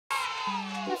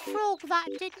a frog that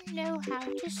didn't know how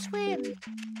to swim.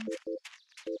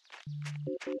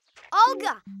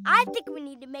 Olga, I think we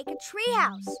need to make a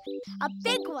treehouse. A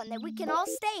big one that we can all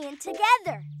stay in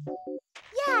together.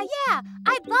 Yeah.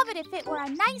 I'd love it if it were a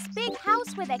nice big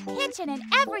house with a kitchen and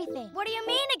everything. What do you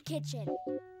mean a kitchen?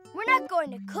 We're not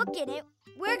going to cook in it.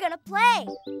 We're going to play.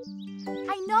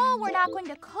 I know we're not going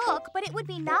to cook, but it would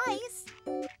be nice.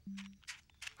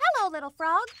 Hello, little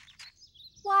frog.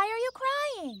 Why are you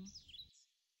crying?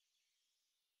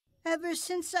 Ever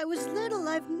since I was little,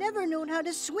 I've never known how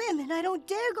to swim, and I don't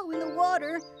dare go in the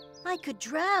water. I could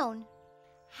drown.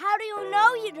 How do you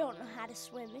know you don't know how to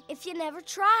swim if you never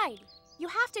tried? You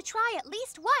have to try at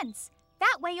least once.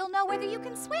 That way you'll know whether you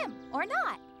can swim or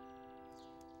not.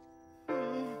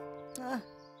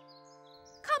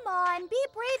 Come on, be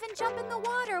brave and jump in the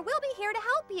water. We'll be here to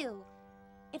help you.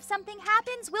 If something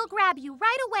happens, we'll grab you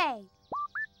right away.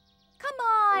 Come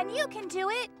on, you can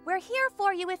do it. We're here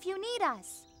for you if you need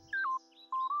us.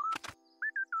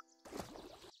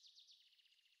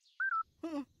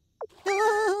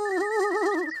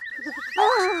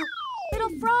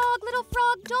 Little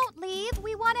frog, don't leave.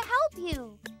 We want to help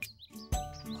you.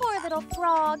 Poor little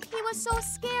frog. He was so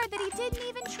scared that he didn't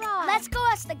even try. Let's go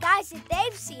ask the guys if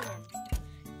they've seen him.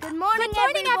 Good morning,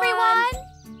 everyone.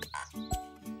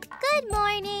 Good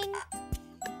morning.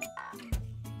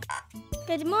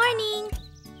 Good morning.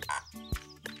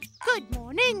 Good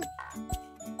morning.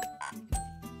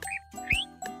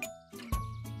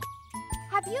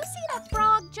 Have you seen a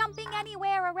frog jumping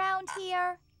anywhere around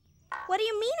here? What do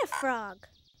you mean a frog?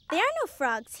 There are no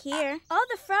frogs here. All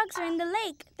the frogs are in the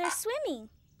lake. They're swimming.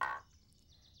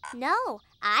 No,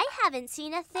 I haven't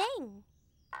seen a thing.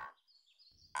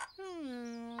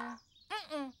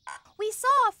 We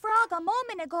saw a frog a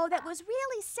moment ago that was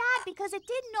really sad because it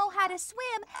didn't know how to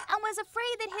swim and was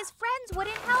afraid that his friends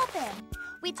wouldn't help him.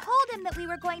 We told him that we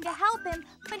were going to help him,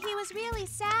 but he was really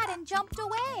sad and jumped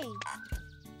away.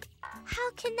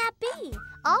 How can that be?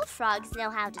 All frogs know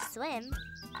how to swim.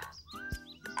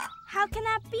 How can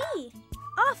that be?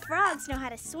 All frogs know how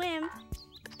to swim.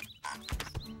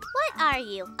 What are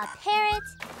you, a parrot?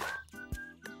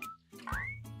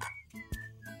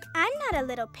 I'm not a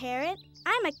little parrot.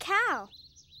 I'm a cow.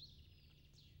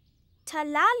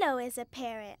 Talalo is a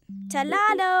parrot.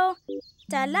 Talalo,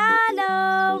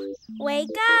 Talalo,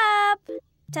 wake up.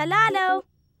 Talalo.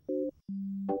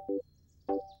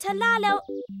 Talalo,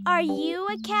 are you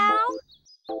a cow?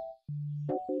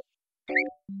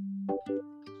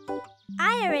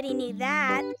 I already knew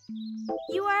that.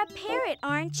 You are a parrot,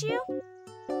 aren't you?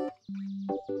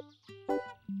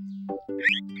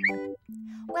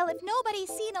 Well, if nobody's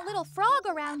seen a little frog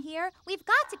around here, we've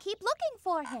got to keep looking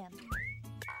for him.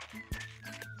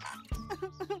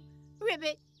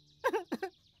 Ribbit.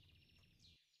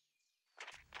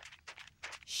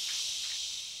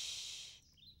 Shh.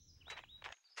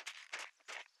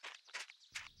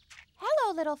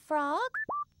 Hello, little frog.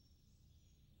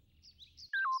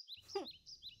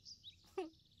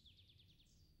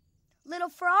 Little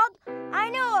frog, I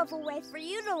know of a way for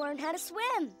you to learn how to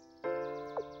swim.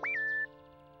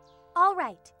 All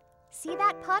right. See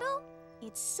that puddle?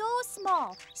 It's so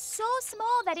small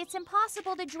that it's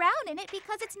impossible to drown in it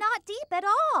because it's not deep at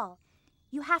all.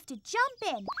 You have to jump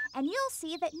in, and you'll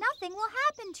see that nothing will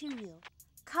happen to you.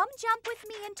 Come jump with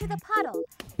me into the puddle.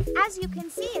 As you can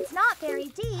see, it's not very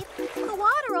deep. The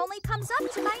water only comes up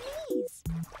to my knees.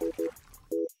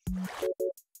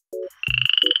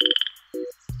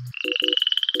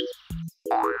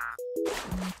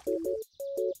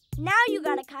 Now you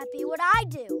gotta copy what I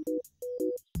do.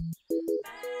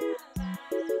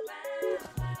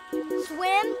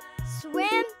 Swim,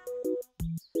 swim.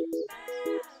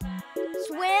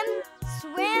 Swim,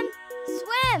 swim,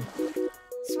 swim.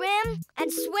 Swim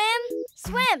and swim,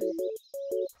 swim.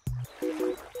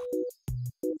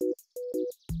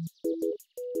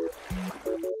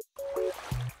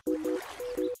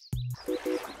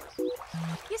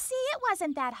 You see, it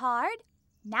wasn't that hard.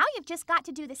 Now you've just got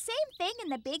to do the same thing in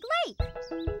the big lake.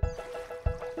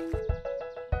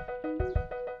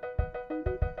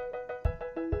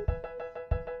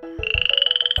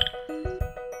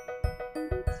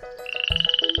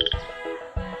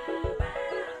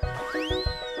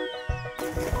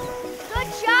 Good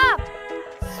job!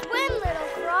 Swim, little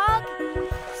frog.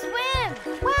 Swim!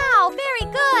 Wow, very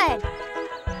good!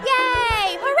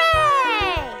 Yay!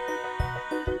 Hooray!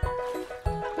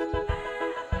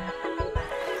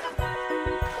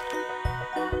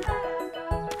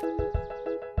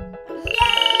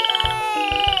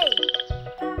 Yay!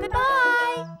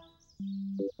 Goodbye!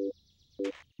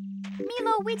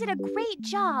 Milo, we did a great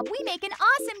job. We make an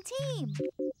awesome team.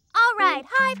 All right,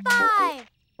 high five!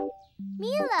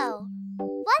 Milo,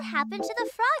 what happened to the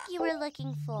frog you were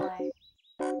looking for?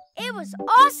 It was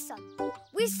awesome.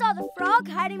 We saw the frog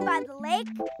hiding by the lake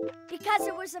because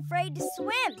it was afraid to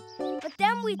swim. But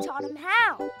then we taught him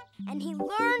how. And he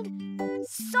learned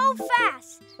so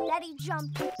fast that he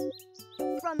jumped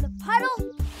from the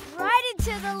puddle right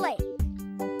into the lake.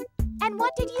 And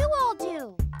what did you all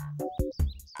do?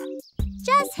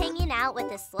 Just hanging out with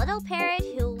this little parrot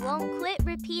who won't quit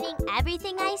repeating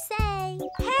everything I say.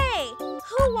 Hey,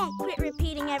 who won't quit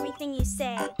repeating everything you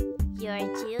say? You're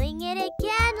doing it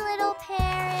again, little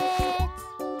parrot.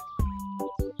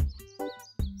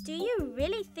 Do you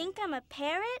really think I'm a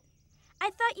parrot?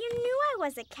 I thought you knew I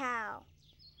was a cow.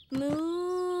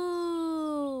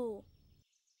 Moo!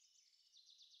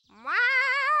 Moo!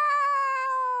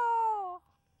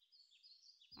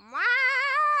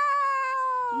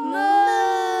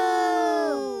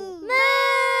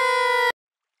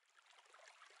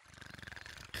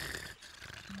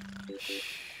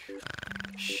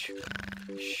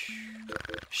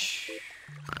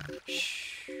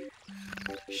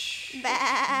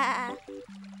 Bah.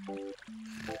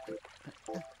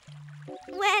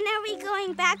 When are we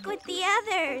going back with the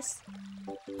others?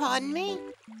 Pardon me?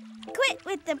 Quit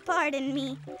with the pardon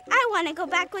me. I want to go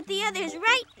back with the others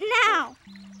right now.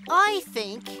 I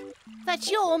think that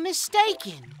you're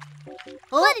mistaken.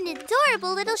 What an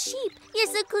adorable little sheep. You're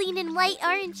so clean and white,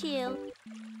 aren't you?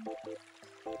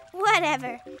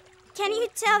 Whatever. Can you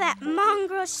tell that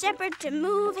mongrel shepherd to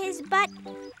move his butt?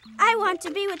 I want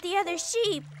to be with the other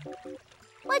sheep.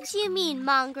 What do you mean,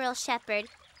 mongrel shepherd?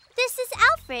 This is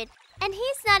Alfred, and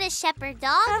he's not a shepherd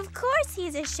dog. Of course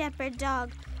he's a shepherd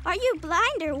dog. Are you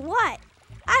blind or what?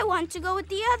 I want to go with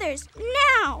the others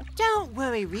now. Don't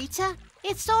worry, Rita.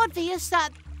 It's obvious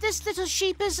that this little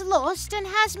sheep is lost and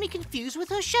has me confused with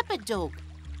her shepherd dog.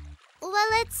 Well,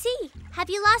 let's see. Have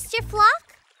you lost your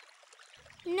flock?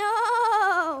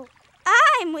 No,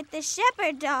 I'm with the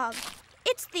shepherd dog.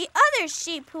 It's the other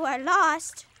sheep who are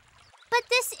lost. But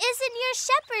this isn't your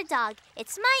shepherd dog.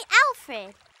 It's my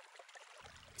Alfred.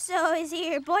 So is he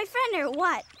your boyfriend or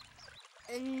what?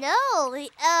 No,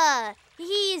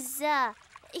 he's...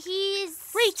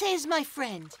 Rita is my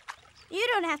friend. You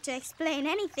don't have to explain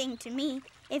anything to me.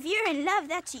 If you're in love,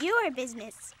 that's your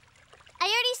business. I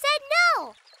already said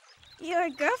no. Your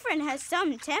girlfriend has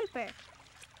some temper.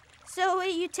 So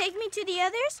will you take me to the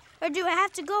others, or do I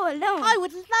have to go alone? I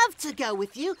would love to go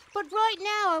with you, but right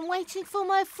now I'm waiting for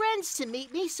my friends to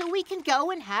meet me so we can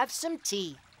go and have some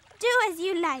tea. Do as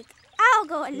you like. I'll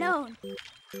go alone.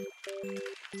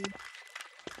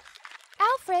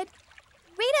 Alfred,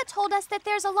 Rita told us that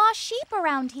there's a lost sheep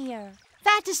around here.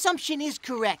 That assumption is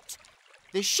correct.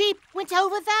 The sheep went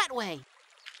over that way.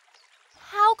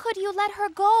 How could you let her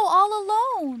go all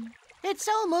alone? It's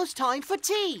almost time for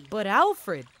tea. But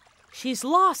Alfred, she's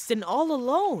lost and all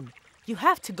alone. You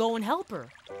have to go and help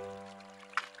her.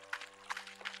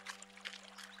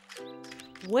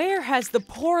 Where has the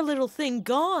poor little thing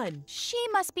gone? She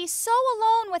must be so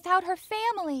alone without her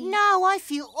family. No, I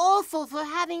feel awful for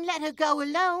having let her go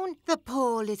alone. The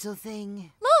poor little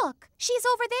thing. Look, she's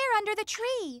over there under the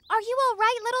tree. Are you all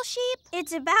right, little sheep?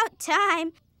 It's about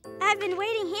time. I've been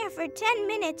waiting here for 10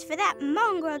 minutes for that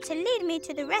mongrel to lead me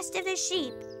to the rest of the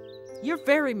sheep. You're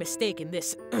very mistaken.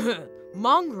 This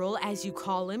mongrel, as you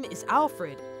call him, is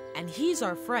Alfred, and he's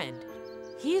our friend.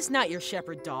 He is not your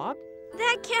shepherd dog.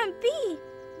 That can't be.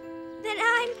 Then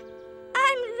I'm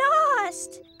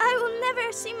lost. I will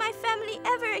never see my family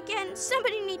ever again.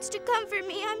 Somebody needs to come for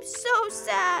me. I'm so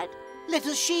sad.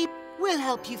 Little sheep, we'll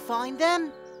help you find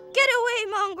them. Get away,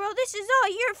 mongrel. This is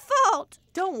all your fault.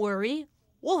 Don't worry.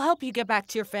 We'll help you get back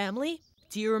to your family.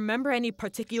 Do you remember any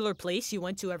particular place you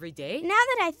went to every day? Now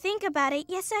that I think about it,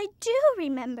 yes, I do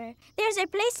remember. There's a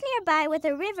place nearby with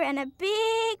a river and a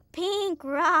big pink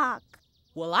rock.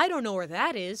 Well, I don't know where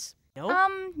that is. No?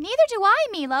 Neither do I,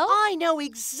 Milo. I know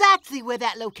exactly where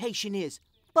that location is,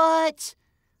 but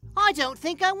I don't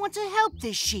think I want to help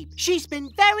this sheep. She's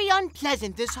been very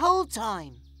unpleasant this whole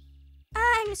time.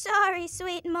 I'm sorry,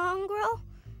 sweet mongrel.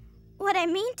 What I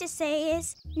mean to say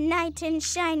is, knight in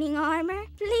shining armor,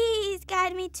 please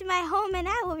guide me to my home and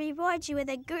I will reward you with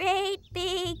a great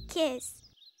big kiss.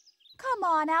 Come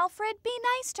on, Alfred. Be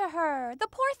nice to her. The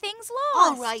poor thing's lost.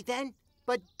 All right, then.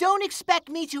 But don't expect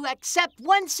me to accept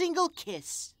one single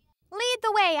kiss. Lead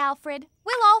the way, Alfred.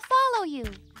 We'll all follow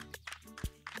you.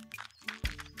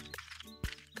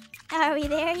 Are we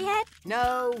there yet?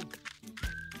 No.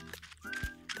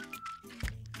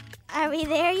 Are we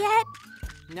there yet?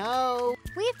 No.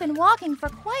 We've been walking for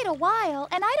quite a while,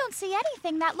 and I don't see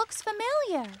anything that looks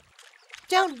familiar.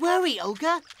 Don't worry,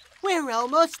 Olga. We're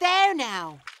almost there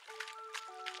now.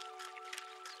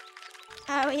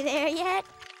 Are we there yet?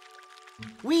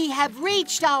 We have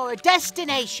reached our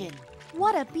destination.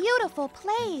 What a beautiful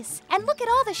place. And look at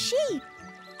all the sheep.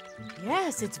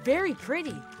 Yes, it's very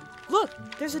pretty. Look,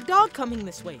 there's a dog coming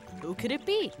this way. Who could it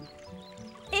be?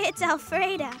 It's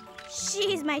Alfreda.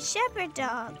 She's my shepherd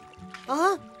dog.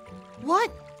 Huh?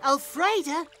 What?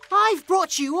 Alfreda? I've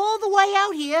brought you all the way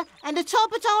out here, and to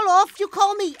top it all off, you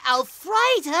call me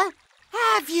Alfreda?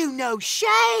 Have you no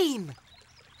shame?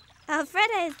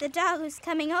 Alfreda is the dog who's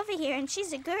coming over here, and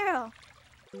she's a girl.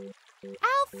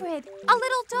 Alfred, a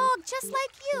little dog just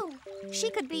like you. She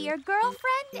could be your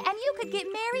girlfriend, and you could get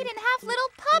married and have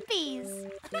little puppies.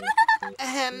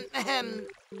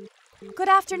 Good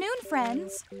afternoon,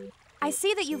 friends. I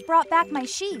see that you've brought back my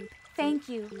sheep. Thank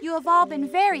you. You have all been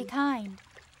very kind.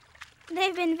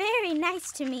 They've been very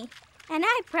nice to me, and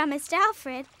I promised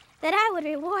Alfred that I would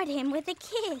reward him with a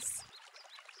kiss.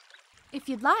 If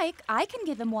you'd like, I can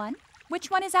give him one. Which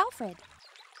one is Alfred?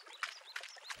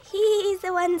 He's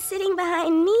the one sitting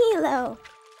behind Milo.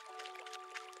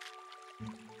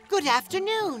 Good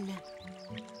afternoon.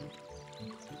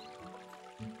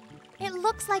 It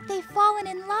looks like they've fallen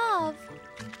in love.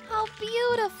 How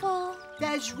beautiful.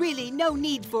 There's really no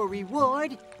need for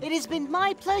reward. It has been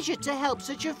my pleasure to help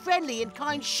such a friendly and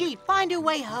kind sheep find her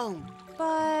way home.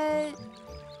 But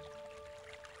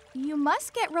you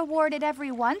must get rewarded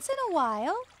every once in a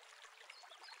while.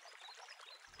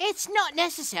 It's not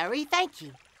necessary, thank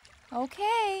you.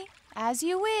 Okay, as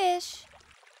you wish.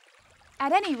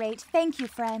 At any rate, thank you,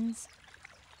 friends.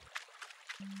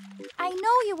 I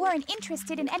know you weren't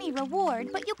interested in any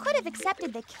reward, but you could have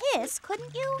accepted the kiss,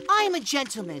 couldn't you? I'm a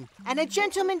gentleman, and a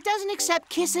gentleman doesn't accept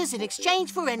kisses in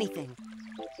exchange for anything.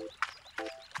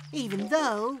 Even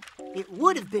though it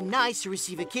would have been nice to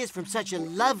receive a kiss from such a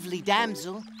lovely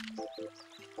damsel.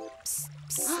 Psst,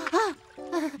 psst.